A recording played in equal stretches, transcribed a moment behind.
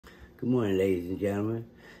Good morning, ladies and gentlemen.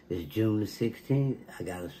 It's June the 16th. I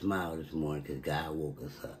got a smile this morning because God woke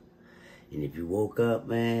us up. And if you woke up,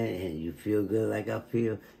 man, and you feel good like I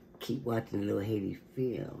feel, keep watching Little Haiti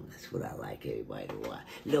film. That's what I like everybody to watch.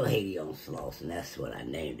 Little Haiti on Slauson, that's what I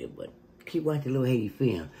named it. But keep watching Little Haiti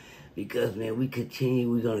film because, man, we're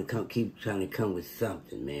going to keep trying to come with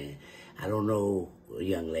something, man. I don't know,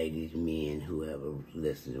 young ladies, men, whoever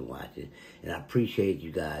listening and watching. And I appreciate you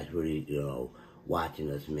guys really, watching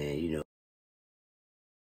us, man,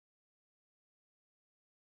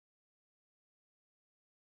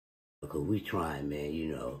 because we trying, man,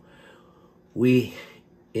 we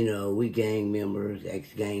gang members,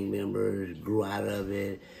 ex-gang members, grew out of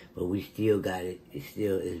it, but we still got it, it's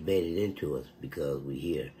bedded into us because we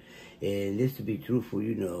here. And this to be truthful,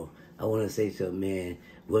 I want to say something, man,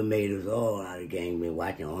 what made us all out of gang, man,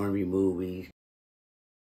 watching Army movies,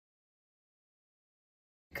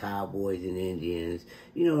 cowboys and Indians,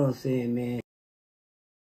 you know what I'm saying, man?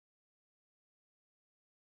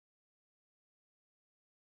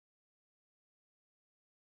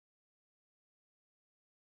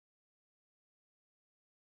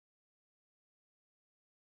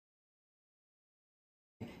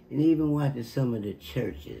 And even watching some of the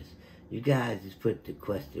churches. You guys just put the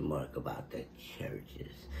question mark about the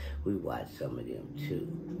churches. We watched some of them too.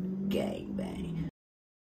 Gang bang.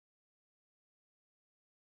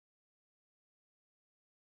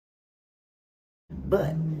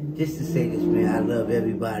 But, just to say this, man, I love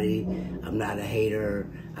everybody. I'm not a hater.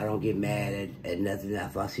 I don't get mad at nothing.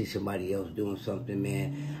 If I see somebody else doing something,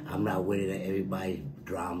 man, I'm not with it at everybody's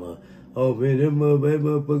drama. Oh, man, that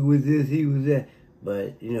motherfucker was this, he was that.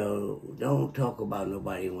 But, don't talk about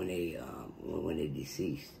nobody when they're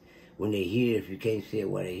deceased. When they're here, if you can't say it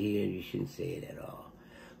while they're here, you shouldn't say it at all.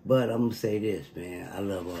 But I'm going to say this, man. I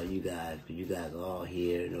love all you guys, because you guys are all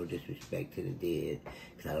here. No disrespect to the dead,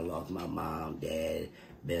 because I lost my mom, dad,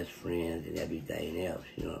 best friends, and everything else.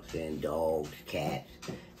 You know what I'm saying? Dogs, cats,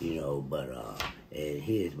 But, and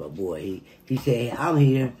here's my boy. He said, hey, I'm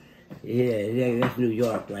here. Yeah, that's New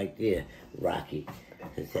York right there, Rocky.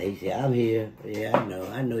 He said, I'm here. Yeah,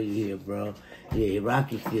 I know you here, bro. Yeah,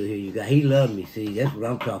 Rocky's still here. He loved me, see, that's what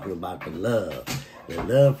I'm talking about, the love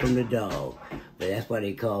from the dog. But that's why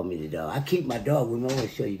they call me the dog. I keep my dog with me. I want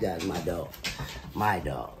to show you guys my dog. My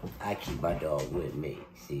dog. I keep my dog with me.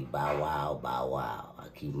 See, bow wow, bow wow. I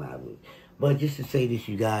keep mine with me. But just to say this,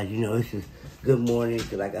 you guys, this is good morning,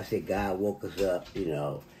 because like I said, God woke us up,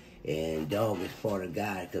 and dog is part of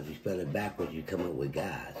God, because if you spell it backwards, you come up with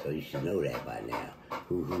God. So you should know that by now.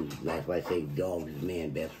 That's why I say dog is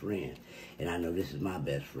man's best friend. And I know this is my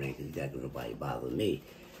best friend, because he's not going to nobody bother me.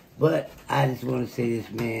 But I just want to say this,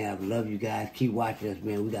 man. I love you guys. Keep watching us,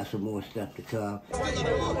 man. We got some more stuff to come.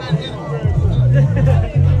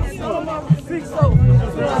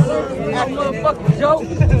 Motherfucking joke. We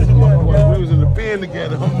was in the pen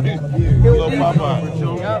together. Little Popeye.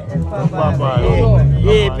 Popeye.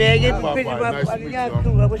 Yeah, man. Get the picture of my Nice to fucking meet young you.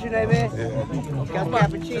 crew. What's your name, man? I'm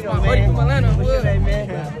Cappuccino, man. What's your name, man?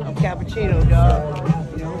 I'm Cappuccino, dog.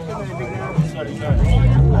 What's your name, big girl?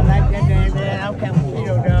 I like that name, man. I'm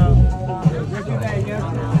Cappuccino, dog. What's your name,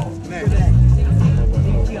 young? Man.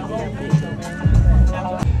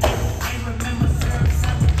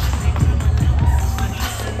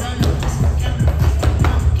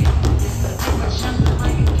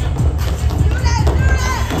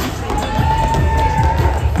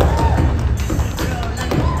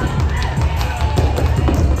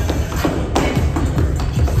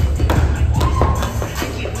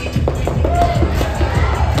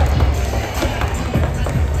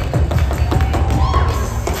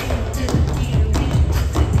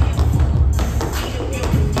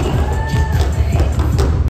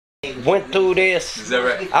 Went through this. Is that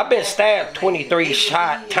right? I've been stabbed 23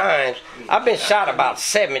 times. I've been shot about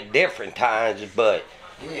 7 different times, but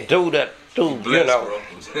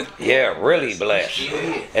yeah, really blessed,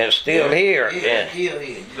 and still here,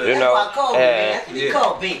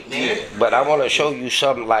 But I want to show you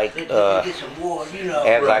something like as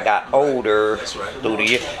I got older through the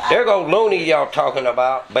years. There go Looney y'all talking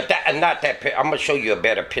about, but not that. I'm gonna show you a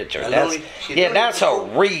better picture. That's a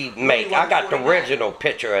remake. I got the original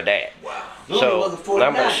picture of that. So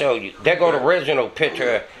I'm gonna show you. There go the original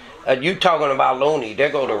picture. You talking about Looney? There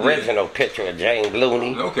go the original picture of James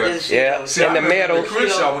Looney. Okay. Yeah, see, in the middle.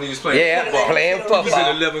 Crenshaw when he was playing football. Playing football. He was in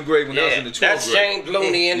 11th grade when I was in the 12th grade. That's James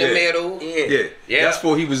Looney in the middle. Yeah. That's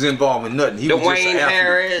before he was involved in nothing. He was just an athlete.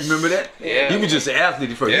 Harris. Remember that? Yeah. He was just an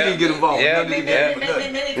athlete at first. He didn't get involved in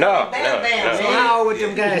nothing. No. So how old would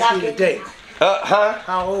them guys be today? Huh?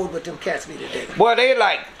 How old would them cats be today? Well, they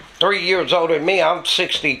like 3 years older than me. I'm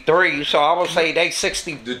 63, so I would say they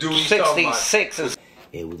 66 is.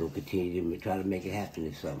 Yeah, we're gonna continue to try to make it happen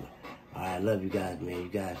this summer. All right, I love you guys, man. You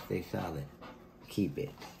guys stay solid. Keep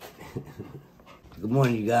it. Good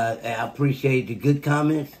morning, you guys. I appreciate the good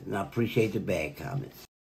comments, and I appreciate the bad comments.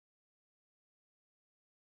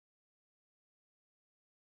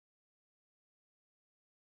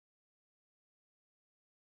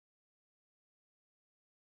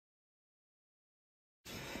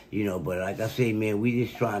 You know, but like I say, man, we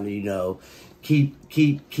just trying to, you know, keep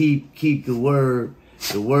the word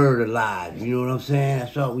alive. You know what I'm saying?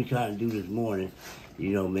 That's all we trying to do this morning. You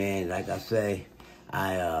know, man, like I say,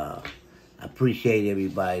 I appreciate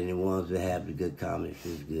everybody, and the ones that have the good comments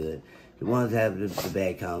is good. The ones that have the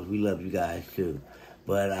bad comments, we love you guys too.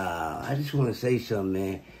 But I just want to say something,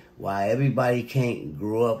 man. Why everybody can't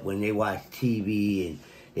grow up when they watch TV and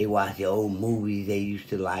they watch the old movies they used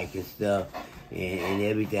to like and stuff, and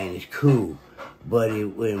everything is cool. But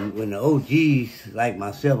when the OGs, like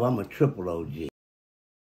myself, I'm a triple OG.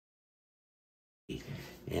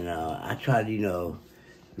 And I try to, you know,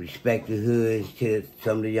 respect the hoods to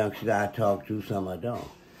some of the youngsters I talk to, some I don't.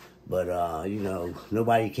 But, you know,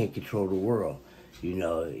 nobody can control the world. You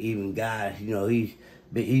know, even God, you know, he's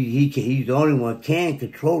the only one can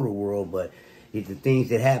control the world, but it's the things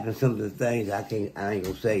that happen, some of the things I ain't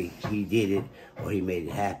gonna say he did it or he made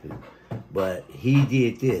it happen. But he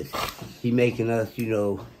did this. He making us, you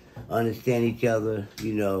know, understand each other.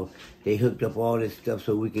 You know, they hooked up all this stuff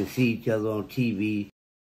so we can see each other on TV.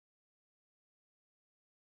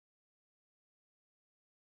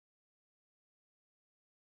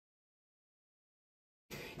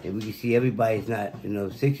 And we can see everybody's not, you know,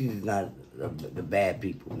 60s is not the bad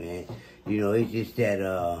people, man. You know, it's just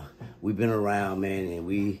that we've been around, man, and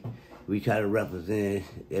we try to represent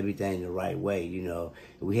everything the right way, you know.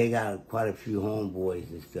 We had got quite a few homeboys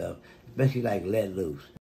and stuff, especially like Let Loose.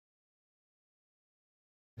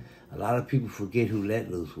 A lot of people forget who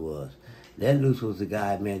Let Loose was. Let Loose was the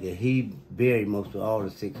guy, man, that he buried most of all the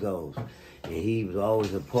 6-0s, and he was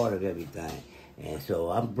always a part of everything. And so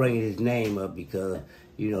I'm bringing his name up because,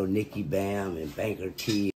 you know, Nicky Bam and Banker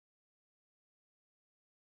T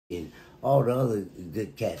and all the other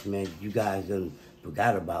good cats, man, you guys done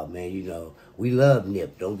forgot about, man. You know, we love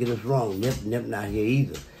Nip. Don't get us wrong. Nip not here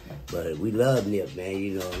either. But we love Nip, man,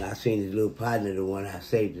 you know. And I seen his little partner, the one I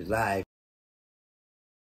saved his life.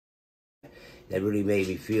 That really made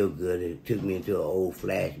me feel good. It took me into an old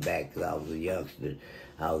flashback because I was a youngster.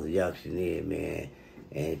 I was a youngster then, man.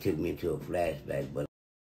 And it took me into a flashback. But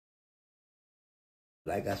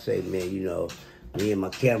like I say, man, you know, me and my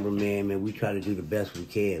cameraman, man, we try to do the best we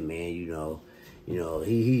can, man, you know. You know,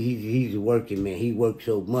 he's working, man. He works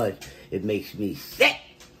so much, it makes me sick.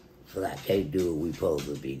 So I can't do what we supposed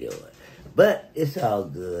to be doing. But it's all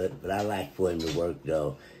good. But I like for him to work,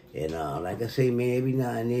 though. And like I say, man, every now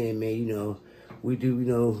and then, man, you know, we do, you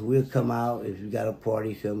know, we'll come out if you got a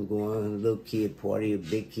party, something going on, a little kid party, a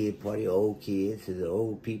big kid party, old kids, the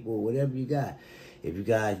old people, whatever you got. If you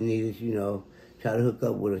guys need us, you know, try to hook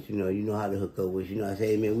up with us, you know how to hook up with us. You know, I say,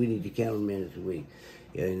 hey, man, we need the cameraman this week.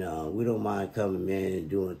 And we don't mind coming, man, and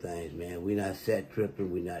doing things, man. We not set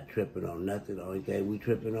tripping. We not tripping on nothing. The only thing we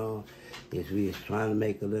tripping on is we just trying to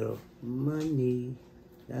make a little money.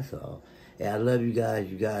 That's all. And I love you guys.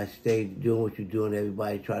 You guys stay doing what you're doing.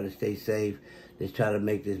 Everybody try to stay safe. Let's try to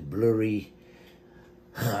make this blurry,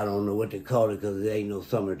 I don't know what to call it because it ain't no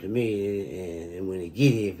summer to me. And when they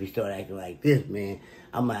get here, if we start acting like this, man,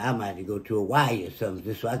 I might have to go to Hawaii or something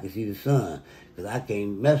just so I can see the sun. Because I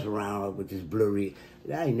can't mess around with this blurry.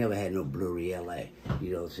 I ain't never had no blurry LA,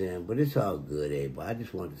 you know what I'm saying? But it's all good, but I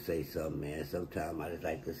just wanted to say something, man. Sometimes I just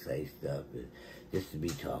like to say stuff just to be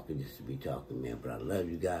talking, man. But I love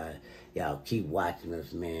you guys. Y'all keep watching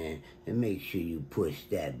us, man. And make sure you push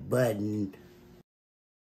that button.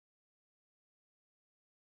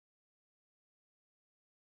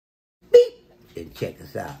 And check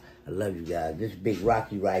us out. I love you guys. This is Big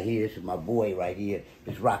Rocky right here. This is my boy right here.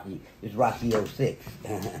 This Rocky 06.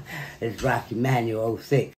 It's Rocky Manual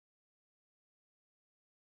 06.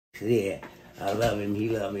 Yeah, I love him. He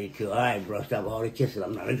love me too. All right, bro, stop all the kissing.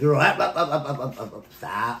 I'm not a girl.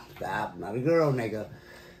 Stop. I'm not a girl, nigga.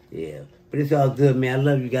 Yeah, but it's all good, man. I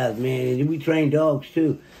love you guys, man. And we train dogs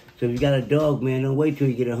too. So if you got a dog, man, don't wait till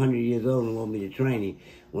you get 100 years old and want me to train him.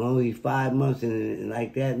 When only 5 months and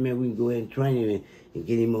like that, man, we can go ahead and train him and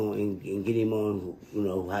get him on and get him on, you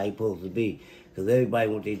know, how he's supposed to be. Because everybody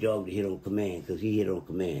wants their dog to hit on command, because he hit on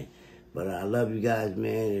command. But I love you guys,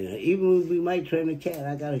 man. And even if we might train a cat,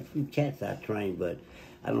 I got a few cats I train, but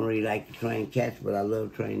I don't really like to train cats, but I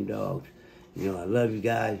love training dogs. You know, I love you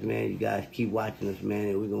guys, man. You guys keep watching us, man,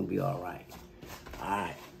 and we're going to be all right. All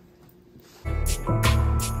right.